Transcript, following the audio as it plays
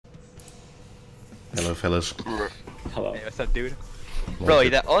Hello, fellas. Hello. Hey, what's up, dude? Bro,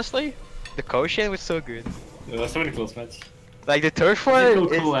 that honestly, the Coelacanth was so good. There was so many close matches. Like the turf one.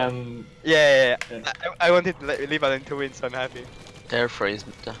 Cool and Yeah. Yeah. I wanted Leave Island to win, so I'm happy. Their phrase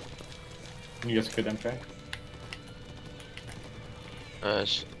bitte. you just could enter.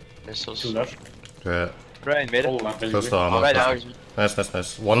 Missiles. Two left. Yeah. Right in mid. All left Close basically. to armor. Right Ours.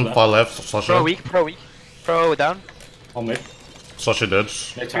 Nice. One far left, Sasha. Pro weak. Pro down. All mid. Sasha dead. Mid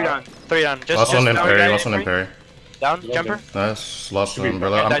 3 tower. down. 3 down. Just Last one in down, parry, guy, last one in three. parry. Down, Love jumper. him. Nice. Last Should be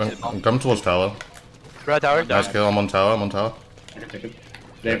umbrella. back. I'm coming towards tower. Right tower. Nice Down. kill, I'm on tower. I can take it.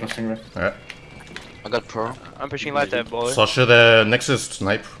 They have nothing left. Alright. I got pro. I'm pushing left that ball. Sasha, the Nexus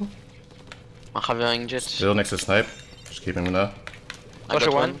snipe. Maar gaan we een jet? Still Nexus snipe. Just keep him there. I got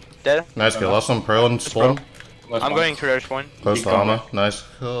Pusher one. 1. Dead. Nice kill. Last one pro and spawn. Last I'm one. going to their spawn. Close Big to combo. armor. Nice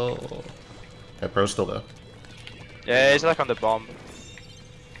kill. Yeah, pro's still there. Yeah, he's like on the bomb.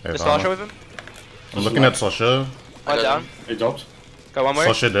 Yeah, Just armor. Sasha with him. I'm looking at Sasha. One got down. They dropped. Got one more.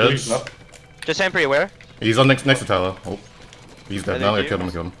 Sasha dead. Please, left. Just Emperor aware. He's on next to tower. Oh. He's dead now. I killed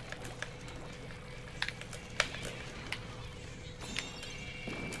him.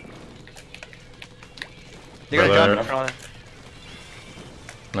 They're gonna Brother. drop in front of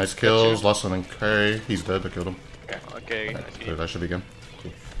Nice kills. Last one in carry. He's dead. I killed him. him. Okay. Dude, I should be good.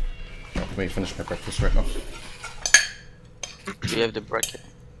 Cool. Let me finish my breakfast right now. Do you have the bracket?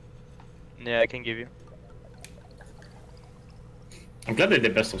 Yeah, I can give you. I'm glad they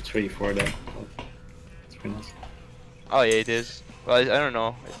did best of 3 for them. It's pretty nice. Oh yeah, it is. Well, I don't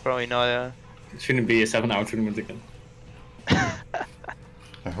know. It's probably not. It shouldn't be a 7-hour tournament again.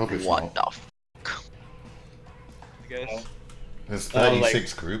 I hope it's What not. the f? I guess. There's like-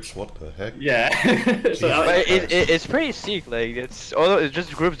 36 groups. What the heck? Yeah. so But it's pretty sick. Like it's although it's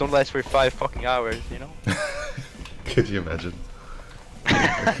just groups don't last for 5 fucking hours. You know. Could you imagine?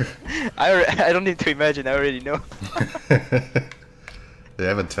 I don't need to imagine. I already know. They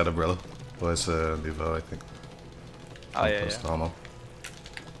have a 10 umbrella. Was Nuvo, I think. Oh yeah. Close to armor.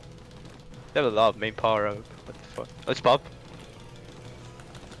 They have a lot of main power up. What the fuck? Let's pop.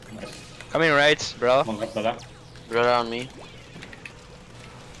 Nice. Coming right, bro. One left, brother. Brother on me.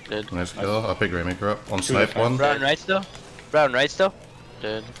 Dead. Nice kill. I'll pick Rainmaker up. On Two snipe left, one. Brown right still. Brown right still.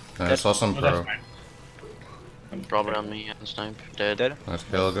 Dead. Nice. Awesome One pro. left, man. Brother on me and snipe. Dead. Dead. Nice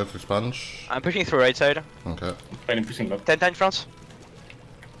kill. Go for sponge. I'm pushing through right side. Okay. Fighting pushing left. 10 times front.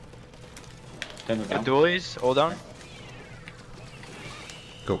 10 The down. dualies, all down.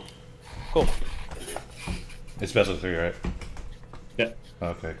 Go. Cool. It's best of 3, right? Yeah.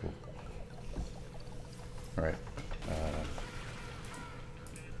 Okay, cool. Alright.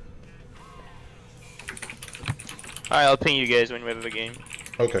 Alright, I'll ping you guys when we have the game.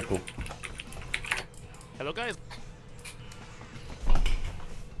 Okay, cool. Hello guys.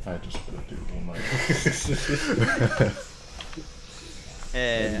 I just put do game mode.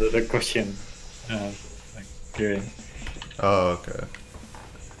 Yeah. The question. Like, hearing. Oh, okay.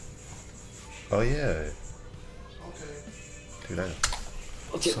 Oh, yeah. Dude,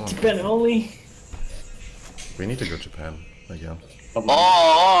 So- Japan only. we need to go to Japan again.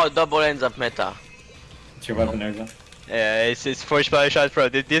 Oh, double ends up meta. It's your weapon, Erza. Yeah, it's for Splash Shot Pro.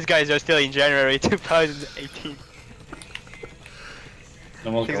 These guys are still in January 2018.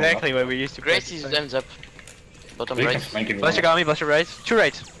 That's Exactly what we used to play. Gracie's ends up. Bottom right. Blaster got me, Blaster right. 2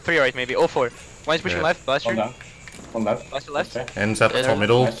 right, 3 right maybe, all 4. One is pushing Yeah. left, Blaster. One down. One left. Blaster left. Okay. Ends up Yeah, top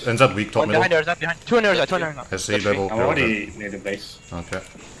middle. nice. Ends up weak top One middle. behind ours, behind. 2 on ours, 2 on ours. I see double I'm kill. already near the base. Okay.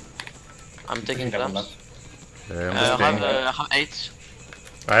 I'm taking Pushing down glance. left. Yeah, I'm I just have, staying. I have 8.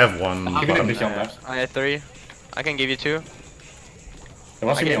 I have one. Give me Give me the button. push on left. I had 3. I can give you 2. There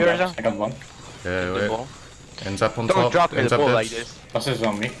was I a give on yours left. I got one. Yeah, The wait. ball. Ends up on Don't top. drop me Ends the up ball dead. like this. Plus is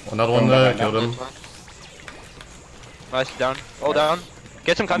on me. Another one Going there. back right Killed now. him. Blaster down. All down.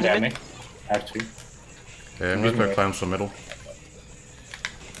 Get some Come comms in me. mid. I have 3. Yeah, I'm gonna climb some middle.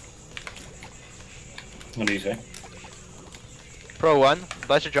 What do you say? Pro 1.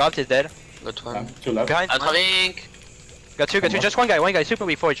 Blaster dropped, he's dead. Good Down. one. 2 left. Behind. Uitgewink! Got 2, just one guy, super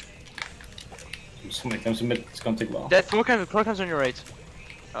weak, Forge. Somebody comes in mid. It's gonna take a while. That 4 comes on your right.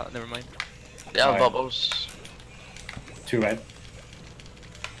 Oh, never mind. They have Right. bubbles. 2 right.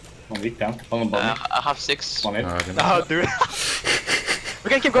 1 weak down. 1 on bottom. I have 6. 1 hit. I didn't- Oh, dude. We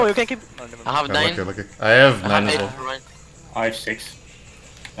can keep going, we can keep. Oh, never I mind. have Yeah, 9. lucky. I have I 9 have as 8 well. right. I have 6.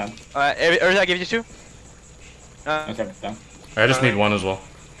 Down. Urza, give you 2. Let's have it down. I just need 1 as well.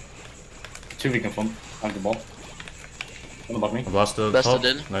 2 weak in front. I have the ball. One above me. Blaster Blaster top.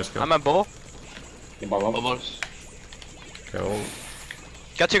 dead. Nice kill. I'm at ball. The ball up. Bubbles. Kill.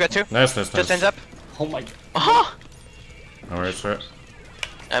 Got 2, Nice. Just ends up. Oh my. Aha! Alright, sir.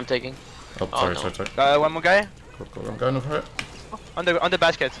 I'm taking. Oh, Oh, sorry, no. sorry. One more guy. Go, I'm going for it. On the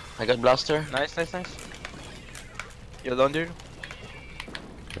basket. I got blaster. Nice. You're alone, dude.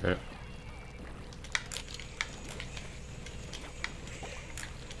 Okay.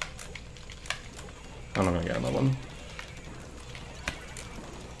 I'm not gonna get another one.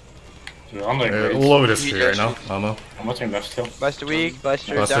 We're on the grades. Load this You tree right just- now. Ammo. I'm watching left still. Blaster weak.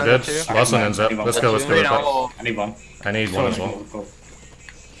 Blaster Blaster down dead. to 2. Last one ends up. Let's go, let's go. Three Let's now. go. I need one. I need one as well. Go.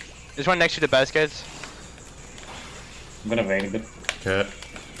 There's one next to the basket. I'm gonna wait a bit. Okay.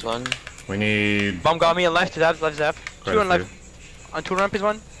 One. We need. Bomb got me on left zap. quite 2 a on few. left. On 2 ramp is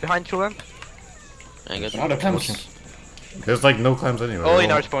one. Behind 2 ramp. I got How the clamps? There's like no climbs anywhere. Only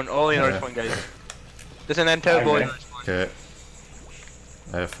in our spawn. Only in our Yeah. spawn, guys. There's an intel boy in our spawn. Okay.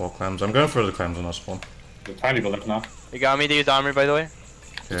 I have 4 clams. I'm going for the clams on our spawn. The tiny go left now. You got me to use armor, by the way.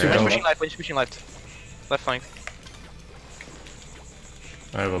 Okay. One's Yeah. pushing left. Left flank.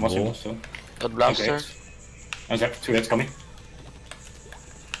 I have a I'm watching bull. left still. got blaster. Okay. And Zap, 2 hits coming.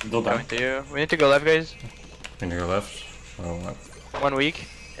 Build down. Coming to you. We need to go left, guys. Can you go left? Oh, no. 1 week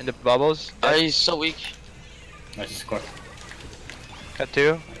in the bubbles. He's so weak. Nice squad. Got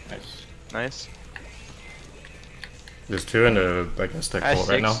 2. Nice. Nice. There's 2 in the, I guess, tech I have vault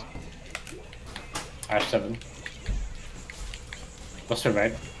right 6. now. I have 7. Let's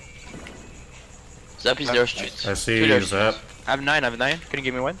survive. Zap is their street. I see To their Zap. I have 9. Can you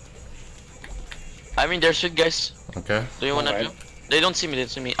give me 1? I mean their street, guys. Okay. Do you wanna Alright. do? They don't see me. They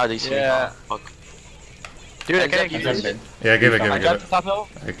see me. Ah, they see Yeah. me. Oh, fuck. Dude, I And can't Zap give I'm is you dead. Yeah, give it, I give got it. top hill.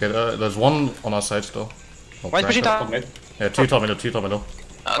 I get there's one on our side still. I'll One's crack pushing it. top. Top mid. Yeah, 2 top middle, 2 top middle.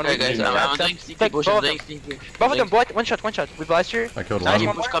 Okay, guys. One I'm minute. doing sneaky Take push. both I'm of doing them. sneaky push. Both of them, boy. One shot. We blaster. I killed Nice Sneaky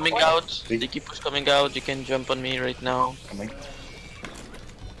one. one. push coming One. out. Sneaky push coming out. You can jump on me right now. Coming.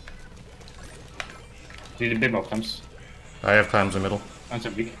 Need a bit more clamps. I have clams in middle. And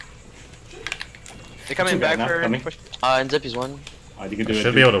Zap weak. They're coming Too back bad, for coming. push. And Zap is one. You can I do it.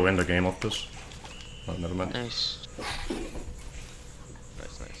 should be able to win the game off this. Oh, never mind. Nice.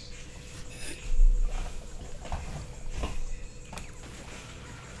 Nice.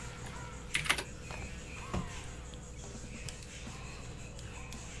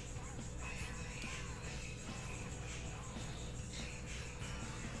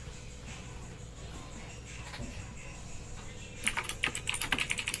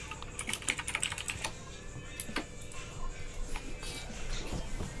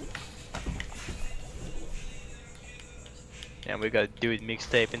 And we got Dude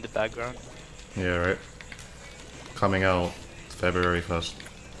mixtape in the background. Yeah, right. Coming out February 1st.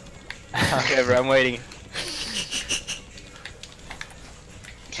 Okay, bro, I'm waiting.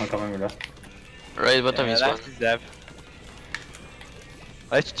 I'm coming with that. Right bottom is one. That's Zap.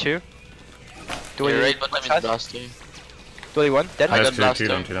 That's 2. Yeah, right bottom is shots. blaster. 21. Dead. I Nice, got 2 blaster.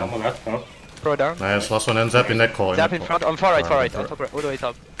 down, 2 One down. more left. Oh. Pro down. Nice, last one ends up in that call. Zap in front. On far right. On Alright. top right. All the way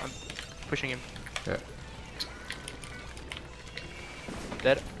top. I'm pushing him. Yeah.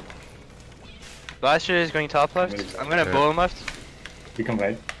 Dead. Blaster is going top left. I'm gonna Okay. bowl him left. We can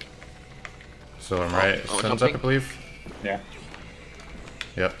wait. So I'm right. Oh, Ends up, I jumping. believe. Yeah.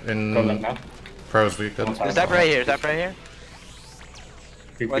 Yep. Go left In now. pros week. Good. One side. Zap right here. Zap right here.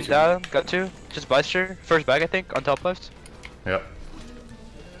 Quick, One quick, down. Got 2. Just Blaster. First bag, I think. On top left. Yep.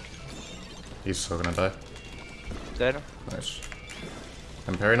 He's still gonna die. Dead. Nice.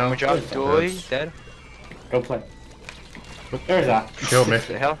 I'm parry now. Good job. Nice. Dooley. Yes. Dead. Go play. There's that. Killed me. What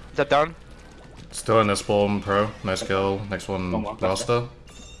the hell? Zap down. Still in this spawn, pro. Nice kill. Next one, One more. Blaster.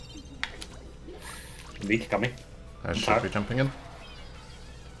 Weak coming. I should be jumping in.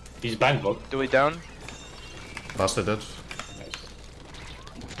 He's blind block. Dooley down. Blaster did.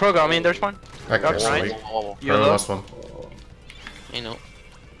 Pro got me in there's one. Okay, Nice. sweet. Oh, Pro Yellow. last one. you know.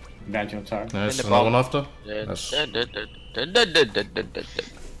 Behind you on tower. Nice. the Another ball. one after. Dead, Nice. dead, dead, dead, dead, dead, dead, dead, dead,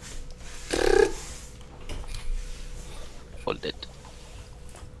 dead. All dead.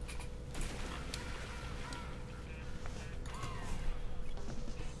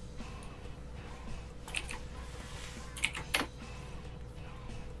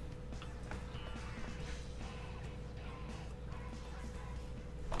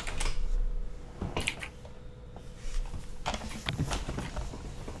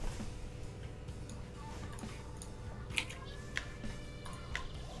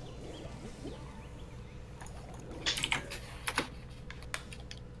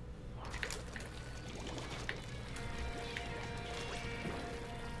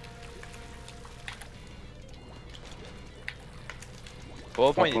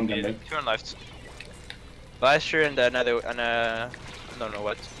 Ball point. one down there. 2 on left. Blaster and another I don't know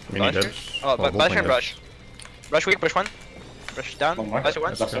what. Mini Blaster? dead. Oh, but both Blaster and dead. Brush. Brush weak. Brush 1. Brush down. One more. Blaster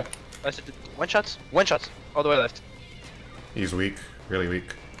 1. Blaster. One shot. One shot. All the way left. He's weak, really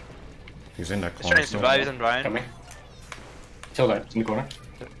weak. He's in that He's corner. trying to survive. He's on Brian. Coming. Chill there, in the corner.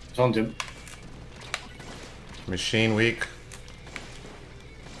 It's on Jim. Machine weak.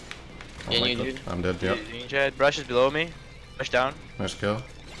 Yeah, my you God. dude. I'm dead, yep. Jet. Brush is below me. Push down. Nice kill.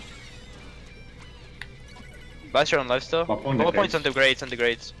 Blaster on left still. Pop on the Ball points grades. on the grades. On the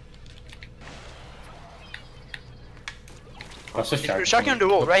grades. Oh, it's a shark. Shocking on the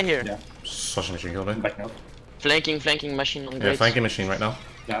wall right here. Yeah, Such a machine kill there. I'm back now. Flanking machine on Yeah, grades. flanking machine right now.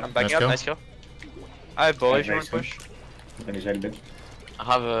 Yeah, I'm backing Nice up. kill. Nice kill. I have bow if you Yeah, want to push. then he's very big. I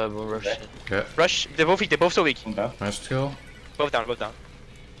have a bone rush. Okay. Yeah, Rush. They're both weak. They're both so weak. One down. nice kill. Both down. Both down.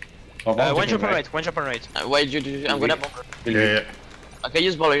 Oh, One taking jump on right. right. One jump on right. Wait, you I'm gonna bomber. Really Yeah, weak. yeah. Okay,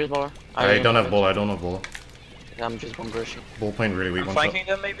 use baller. I don't have ball, I don't have ball. I'm just bomb rushing. Ball point really weak, I'm one shot. flanking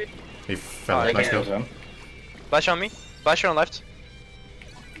them maybe. He fell, Oh, nice Back kill. zone. Flash on me. Flash on left.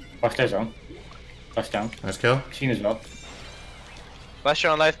 Back there zone. Flash down. Nice kill. Machine as well. Flash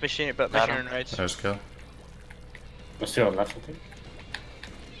on left. Machine. But machine on right. Nice kill. We're still on left, I think.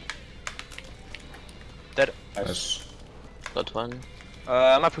 Dead. Nice. Nice. Got one.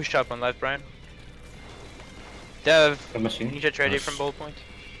 I'm gonna push up on left, Brian. Dev. Good machine. Ninja ready Nice. from ball point.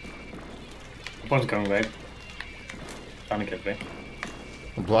 One's going right. Trying to get away.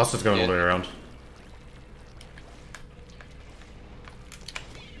 Blast is going Yeah. all the way around.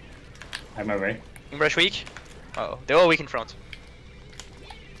 I'm away. Ingbrush weak. Uh oh, they're all weak in front.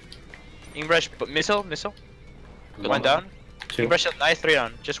 Ingbrush, but missile. One down. Two. Ingbrush, nice, 3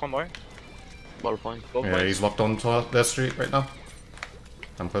 down. Just one more. Ball point. Ball Yeah, point. he's locked onto that street right now.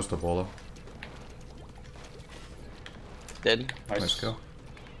 I'm close to baller. Dead. Nice kill.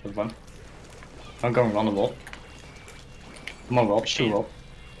 Good one. I'm going on the wall. Come on, Rob. Machine. Two Rob.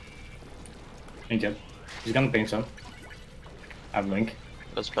 Injured. He's gonna ping some. I have Link.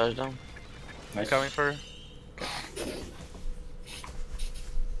 Got splash down. Nice. Coming for.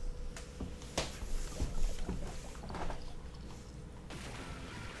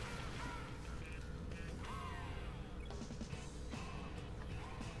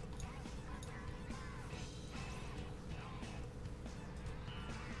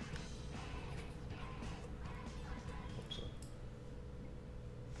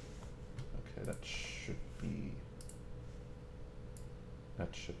 Okay, that should be... That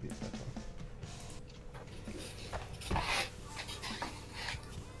should be better.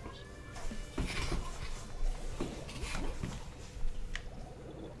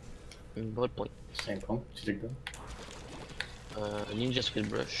 Ball point. Same comp. Should go. Ninja Squid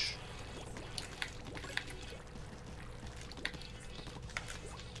brush.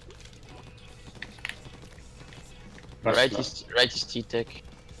 Right is T-Tech.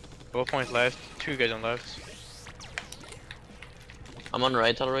 Ball point left. 2 guys on left. I'm on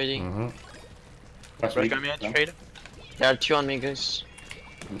right already. Mm-hmm. That's Brush weak. got me at Yeah. trade. There are 2 on me, guys.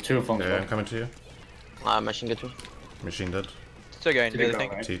 Two from Yeah, I'm coming to you. Machine gun 2. Machine dead. Still going, I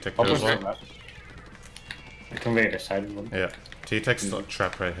think. T-Tech Up as on well. left. I can wait this side of them. Yeah. T-Tech's the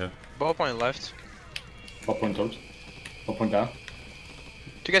trap right here. Ball point left. Up point out. Up point down.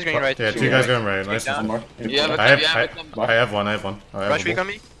 2 guys going right. Yeah, 2 guys going right. Nice. down. One more. In the You have corner. a I have, you have a club. I have one. I Rush have weak a on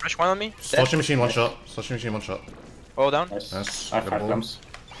me. Rush 1 on me. Slashing machine, one shot. Slashing machine, one shot. All down. Nice. Nice. I have Good 5 ball. bombs.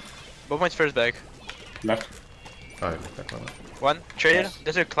 Ball point's first back. Left. Alright, back on it. 1. Traded. Yes.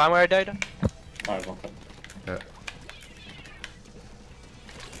 There's a climb where I died. I have 1 club. Yeah,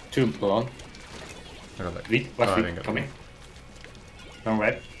 2 blown. I got that. Weak. Oh, I Left didn't weak. get Coming. Going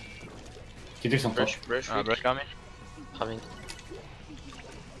right. T-Tech's on top. Brush. Brush got me. Coming.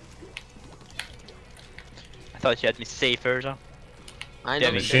 I thought you had me safer, so. I Yeah,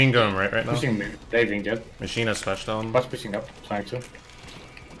 know. Machine going right now. Pushing me. They're injured. Machine has flash down. What's pushing up? Trying to.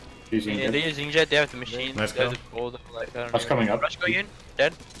 He's Yeah, injured. they're using jet, they have the machine. Nice they have kill. the ball, like, I don't What's know. coming up? Rush going in.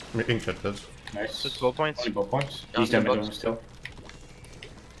 Dead. Inkjet dead. Nice. Just ball points. Only ball points. Yeah, He's dead box. middle still.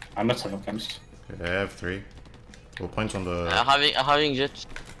 I'm not 7 times. Okay, I have 3. Ball points on the... Having jet.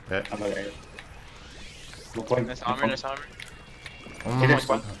 Yeah. I'm not 8. Ball point. Nice armor, nice armor. Oh, Next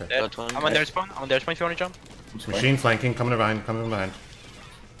one. okay. Dead. Got one. I'm on their spawn. I'm on their spawn if you want to jump. Machine flanking, coming behind.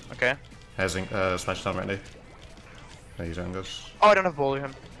 Okay. Has splash down right now. There you go. Oh, I don't have ball with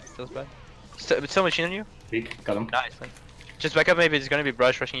him. Feels bad. Still machine on you? Weak. Got him. Nice, man. Just back up, maybe it's gonna be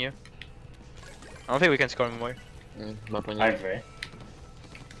Brush rushing you. I don't think we can score more. Ball point. I have Ray.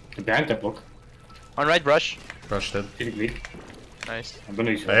 Behind that block. On right, Brush. Brush dead. Pretty weak. Nice. I'm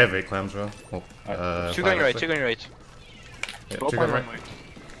gonna use I have 8 clams as well. Oh, 2 going right, 2 2 going right. Yeah, Ball 2 point going one right.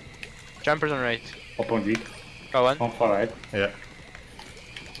 more. Jumpers on right. Ball point weak. Got one. On far right. Yeah.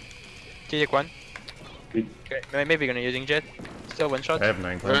 T-Tech 1. Weak. Okay, maybe gonna using jet. Still one shot. I have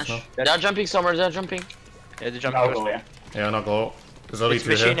 9 points now. Rush. They're jumping somewhere, they're jumping. Yeah, the jump I'll first. go, yeah. Yeah, not go. There's only It's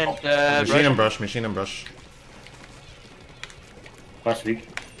 2 machine here. and Machine and brush, machine and brush. Last week.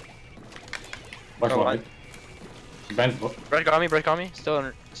 Last Oh, one week. Bend book. Break on me. Still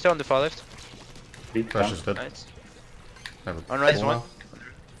on the far left. Week. Brush Down. is dead. Nice. I have a On right is pull one. now.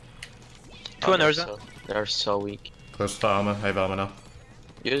 Two on they're Urza. they're so weak. Close to armor. I have armor now.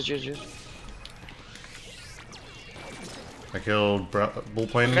 Use. I killed bull We're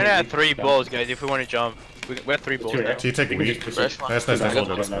point. gonna have 3 balls, guys, if we want to jump. We have 3 balls Sure, now. yeah. So you take We can weak. just Fresh proceed. one. Nice, nice, nice. Yeah, All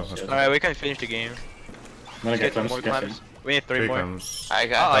good. Let's go. nice, Let's yeah. go. Alright, we can finish the game. I'm gonna Let's get get some more guessing. climbs. We need 3 Three more. comes. I Oh,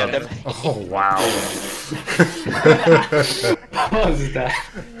 got damn. Oh wow. What was that?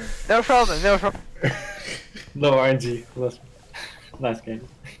 No problem. Low RNG. Nice game.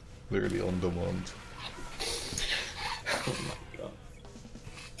 Literally on demand. Oh my god.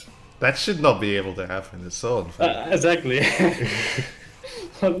 That should not be able to happen. It's so unfair. Exactly.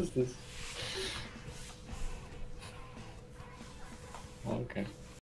 What is this? Okay.